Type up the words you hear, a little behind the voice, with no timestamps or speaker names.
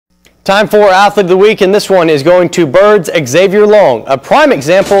Time for Athlete of the Week, and this one is going to Bird's Xavier Long, a prime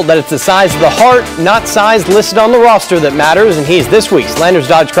example that it's the size of the heart, not size listed on the roster, that matters, and he's this week's Landers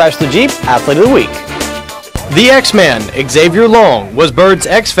Dodge Chrysler Jeep Athlete of the Week. The X-Man, Xavier Long, was Bird's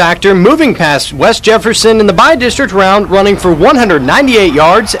X-Factor, moving past West Jefferson in the by-district round, running for 198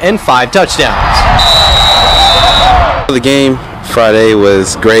 yards and 5 touchdowns. The game Friday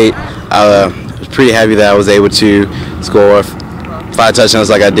was great. I was pretty happy that I was able to score 5 touchdowns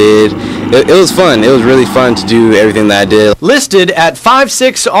like I did. It was fun. It was really fun to do everything that I did. Listed at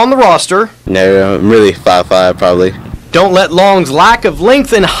 5'6" on the roster. No, I'm really 5'5" probably. Don't let Long's lack of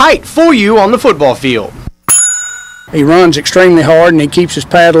length and height fool you on the football field. He runs extremely hard, and he keeps his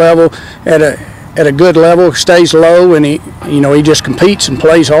pad level at a good level, stays low, and he just competes and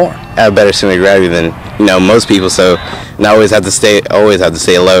plays hard. I have better center of gravity than most people, so and I always have to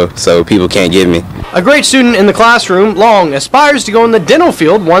stay low, so people can't get me. A great student in the classroom, Long aspires to go in the dental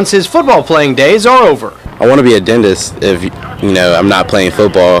field once his football playing days are over. I want to be a dentist if I'm not playing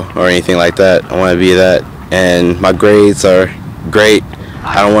football or anything like that. I want to be that, and my grades are great.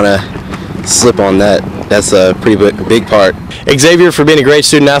 I don't want to slip on that. That's a pretty big part. Xavier, for being a great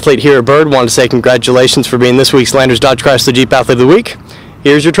student athlete here at Bird, wanted to say congratulations for being this week's Landers Dodge Chrysler Jeep Athlete of the Week.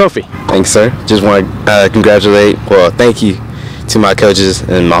 Here's your trophy. Thanks, sir. Just want to thank you to my coaches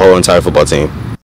and my whole entire football team.